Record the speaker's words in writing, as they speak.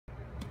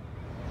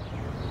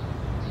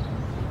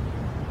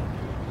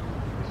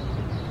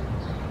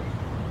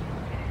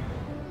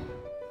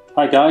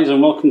Hi guys,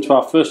 and welcome to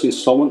our first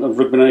instalment of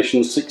Rugby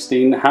Nation's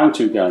 16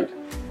 how-to guide.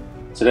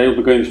 Today we'll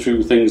be going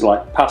through things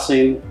like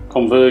passing,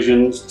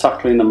 conversions,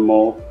 tackling and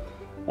more,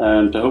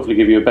 to hopefully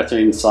give you a better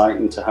insight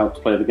into how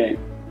to play the game.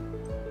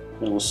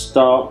 We'll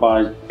start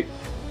by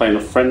playing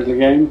a friendly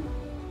game,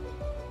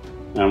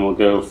 and we'll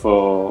go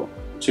for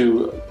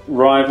two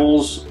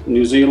rivals,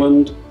 New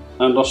Zealand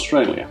and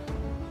Australia.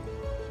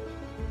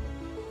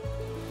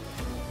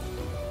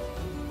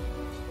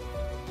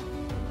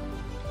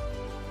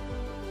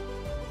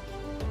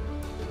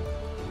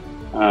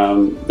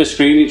 This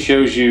screen, it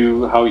shows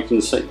you how you can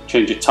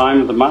change the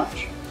time of the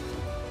match,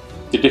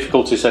 the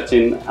difficulty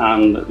setting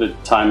and the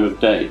time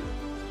of day.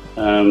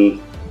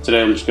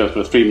 Today we'll just go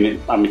through a 3-minute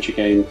amateur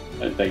game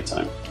at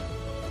daytime.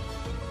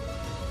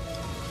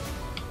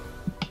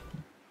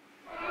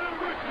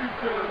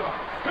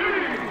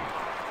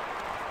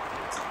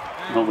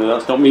 Hopefully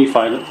that's got me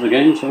fired up for the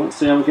game, so let's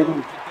see how we get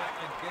on.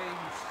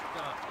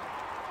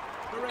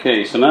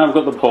 Okay, so now I've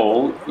got the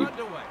ball. You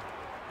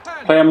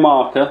play a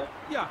marker.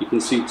 You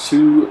can see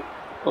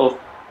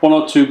one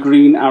or two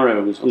green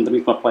arrows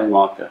underneath my play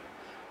marker.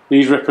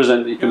 These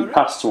represent that you can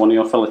pass to one of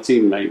your fellow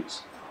teammates.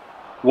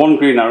 One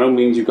green arrow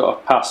means you've got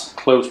a pass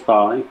close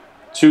by.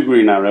 Two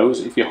green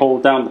arrows, if you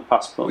hold down the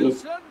pass button,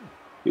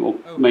 it will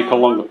make a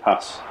longer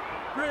pass.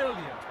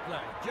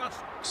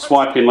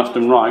 Swiping left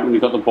and right when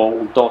you've got the ball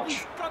will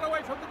dodge.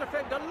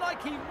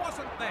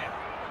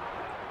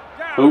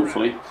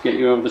 Hopefully get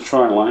you over the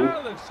try line.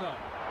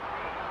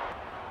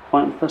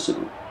 Quite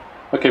impressive.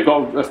 Okay, I've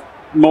got a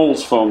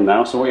mole's formed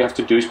now, so what you have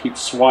to do is keep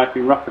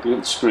swiping rapidly at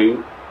the screen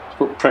to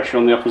put pressure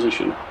on the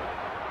opposition.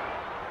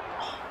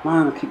 Oh,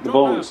 man, I kicked the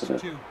ball instead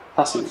of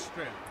passing it.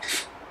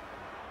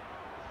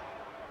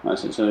 Right,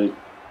 so it's a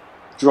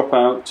drop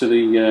out to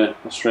the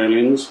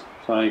Australians,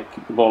 so I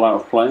kick the ball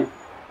out of play.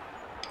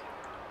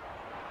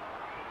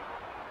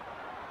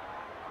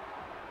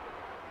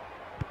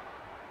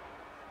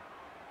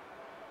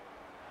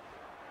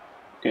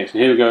 Okay, so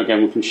here we go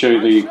again. We can show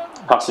you the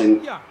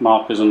passing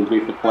markers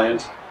underneath the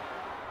players.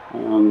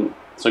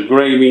 So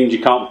grey means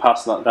you can't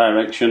pass that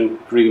direction,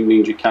 green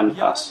means you can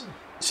pass. You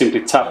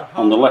simply tap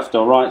on the left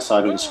or right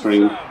side of the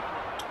screen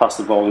to pass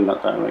the ball in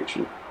that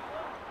direction.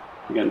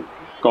 Again,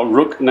 got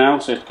ruck now,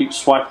 so you have to keep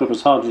swiping up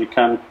as hard as you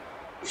can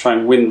to try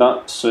and win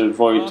that to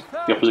avoid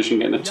the opposition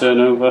getting a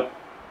turnover.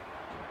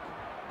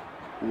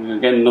 And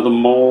again, another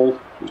maul.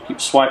 Just keep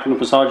swiping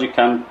up as hard as you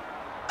can,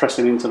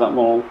 pressing into that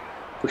maul,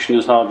 pushing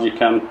as hard as you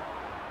can.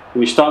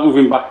 When you start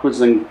moving backwards,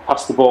 then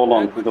pass the ball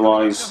on,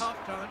 otherwise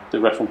the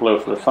ref will blow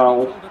for a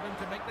foul.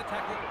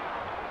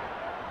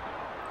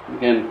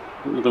 Again,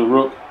 another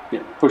ruck,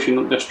 pushing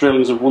up. The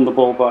Australians have won the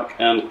ball back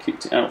and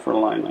kicked it out for a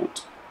line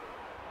out.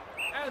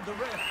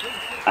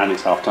 And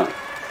it's half time.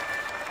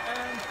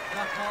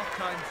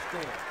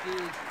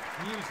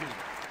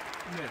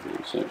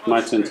 So it's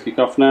my turn to kick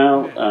off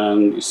now,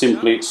 and you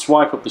simply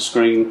swipe up the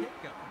screen,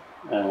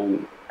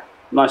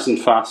 nice and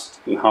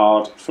fast and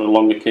hard for a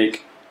longer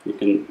kick. You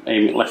can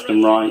aim it left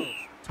and right.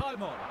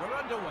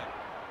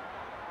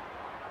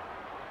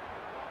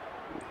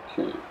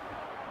 Okay.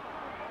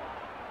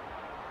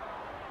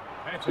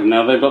 So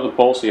now they've got the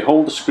ball, so you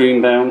hold the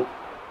screen down. You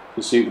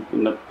can see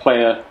the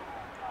player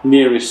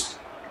nearest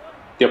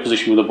the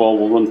opposition with the ball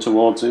will run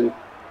towards him.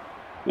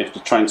 You have to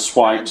try and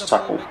swipe to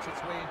tackle.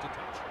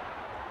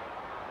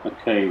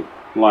 Okay,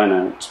 line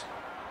out.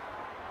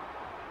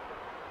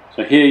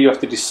 So here you have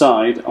to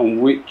decide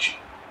on which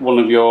one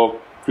of your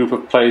group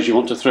of players you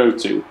want to throw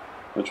to,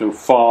 whether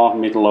far,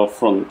 middle or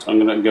front. I'm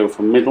going to go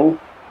for middle.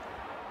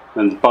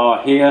 And the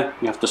bar here,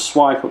 you have to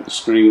swipe up the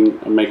screen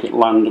and make it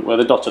land where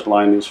the dotted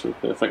line is for a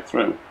perfect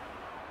throw.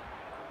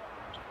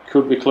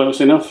 Could be close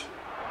enough.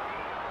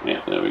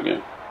 Yeah, there we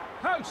go.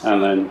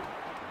 And then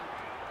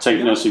take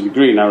notice of your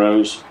green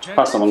arrows,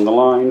 pass along the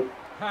line.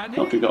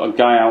 Hope you've got a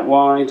guy out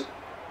wide.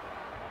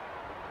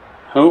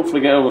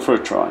 Hopefully get over for a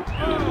try.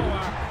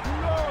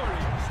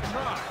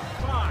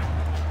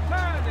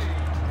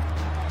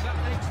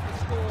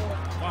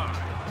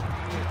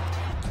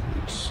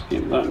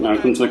 That now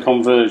comes to the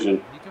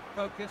conversion.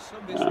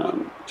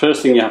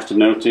 First thing you have to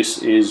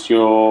notice is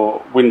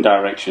your wind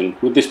direction.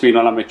 With this being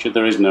an amateur,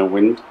 there is no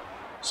wind,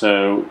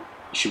 so you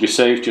should be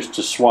safe just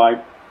to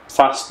swipe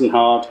fast and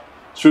hard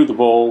through the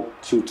ball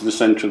through to the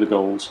centre of the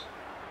goals.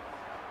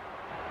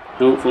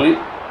 Hopefully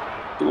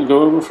it will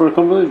go over for a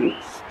conversion.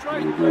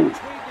 Straight between the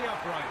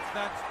uprights.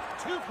 That's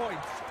 2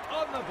 points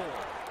on the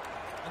ball,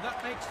 and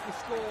that makes the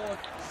score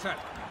 7-0.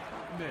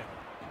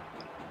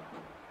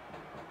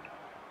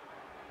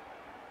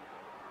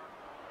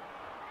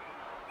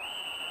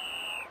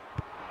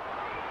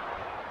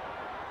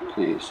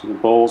 Okay, so the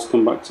ball's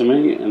come back to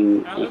me,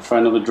 and I'll try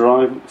another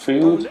drive at the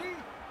field.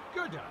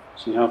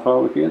 See how far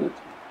we can get it.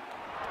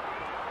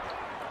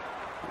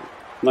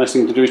 Nice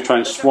thing to do is try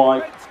and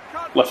swipe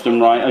left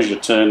and right as you're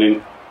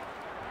turning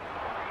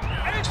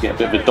to get a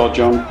bit of a dodge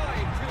on.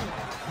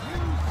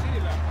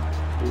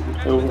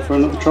 Over for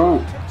another try.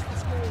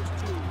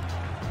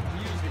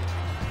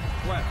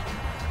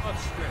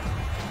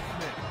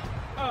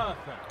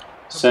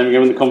 Same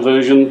again with the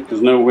conversion.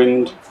 There's no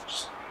wind.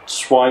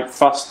 swipe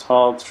fast,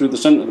 hard, through the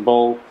centre of the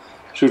ball,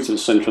 through to the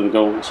centre of the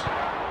goals.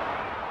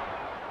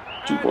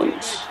 2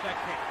 points.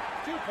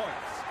 2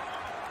 points.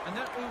 And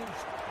that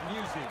moves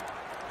New Zealand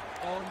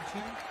on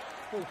to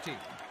 14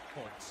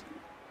 points.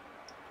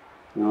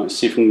 Now let's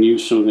see if we can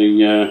use some of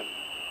the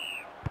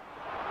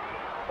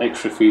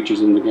extra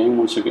features in the game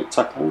once I get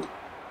tackled.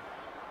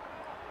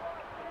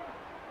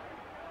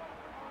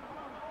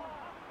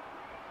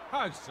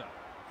 Hauser,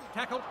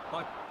 tackled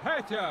by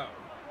Peto.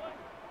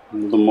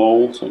 The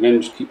maul, so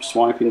again just keep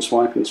swiping,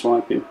 swiping,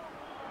 swiping.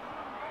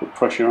 Put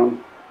pressure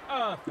on.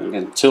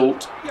 Again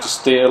tilt to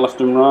steer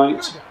left and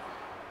right.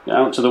 Get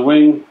out to the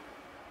wing.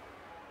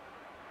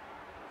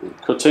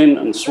 Cut in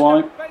and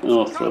swipe. And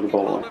I'll throw the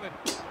ball away.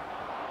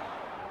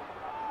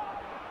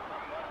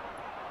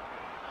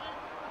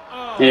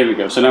 Here we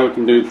go. So now we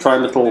can try a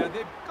little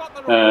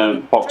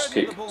box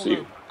kick. So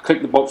you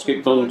click the box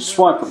kick button,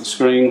 swipe up the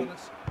screen.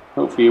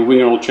 Hopefully your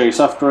winger will chase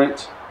after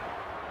it.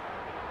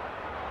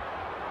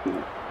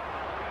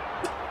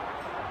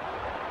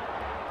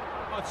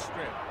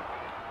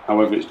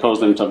 However, it's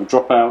caused them to have a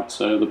dropout,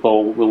 so the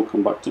ball will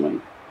come back to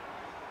me.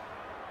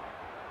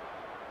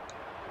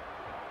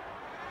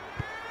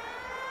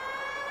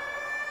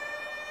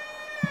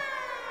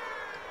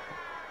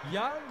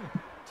 Young,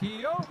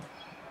 Tio.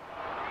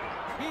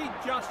 He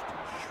just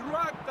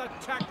shrugged the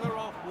tackler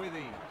off with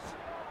ease.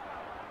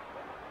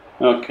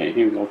 Okay,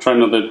 here we go. I'll try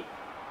another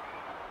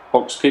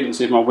box kick and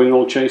see if my winger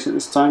will chase it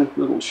this time. A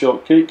little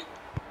short kick.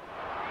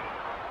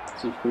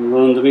 See if we can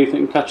run underneath it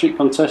and catch it,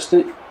 contest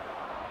it.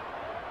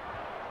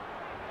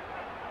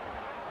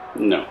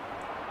 No.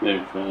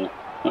 They've,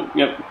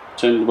 yep,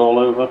 turned the ball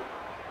over.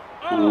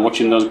 And I'm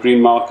watching those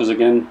green markers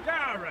again.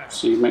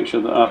 See, make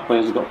sure that our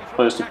players have got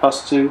players to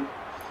pass to.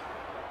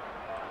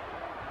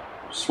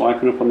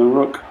 Swiping up on the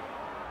ruck.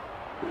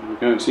 There we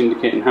go, it's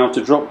indicating how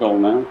to drop goal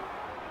now.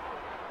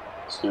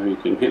 So you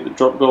can hit the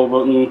drop goal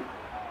button.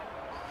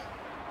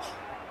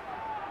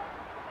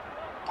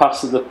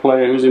 Pass to the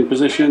player who's in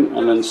position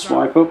and then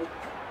swipe up.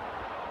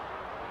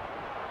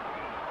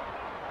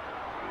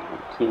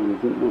 That clearly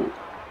didn't work.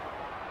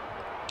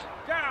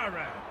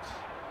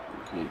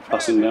 Okay,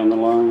 passing down the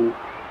line.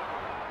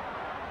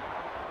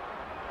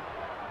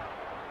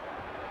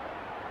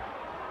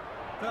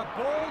 The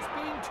ball's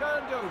been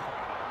turned over.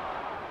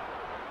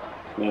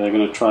 They're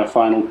going to try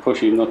final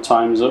push even though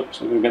time's up,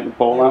 so we're going to get the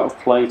ball out of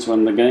play to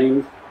end the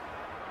game.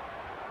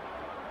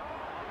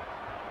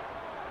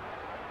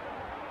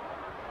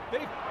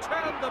 They've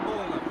turned the ball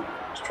over.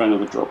 Let's try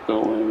another drop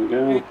goal, there we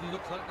go.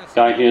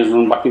 Guy here's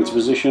run back into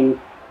position.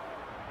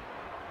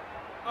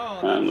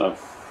 And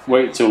I've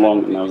waited too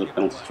long and now there's a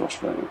penalty for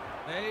Australia.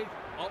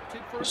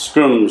 The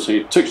scrum, so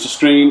you touch the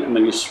screen and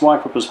then you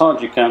swipe up as hard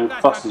as you can,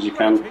 fast as you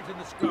can,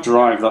 to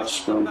drive that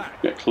scrum,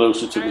 get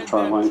closer to the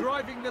try line.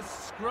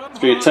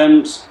 3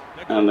 attempts,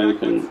 and then you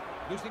can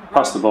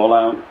pass the ball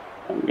out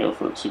and go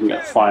for it, so you can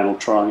get a final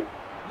try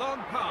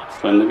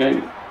to end the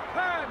game.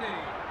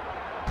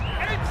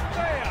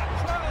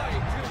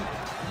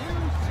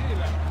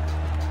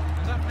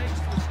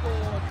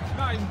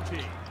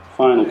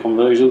 Final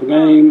conversion of the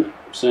game,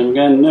 same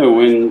again, no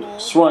wind,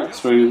 swipe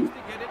through.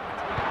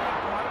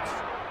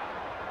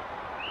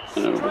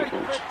 And over the coach.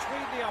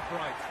 Between the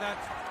uprights,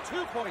 that's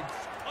 2 points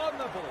on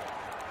the ball.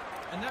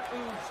 And that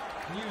moves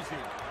New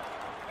Zealand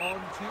on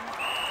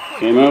to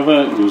game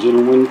over, New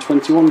Zealand win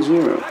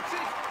 21-0.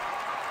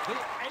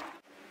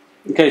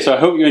 Okay, so I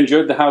hope you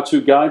enjoyed the how-to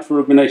guide for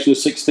Rugby Nation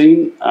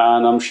 16,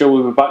 and I'm sure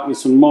we'll be back with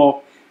some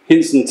more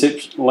hints and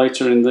tips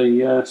later in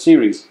the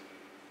series.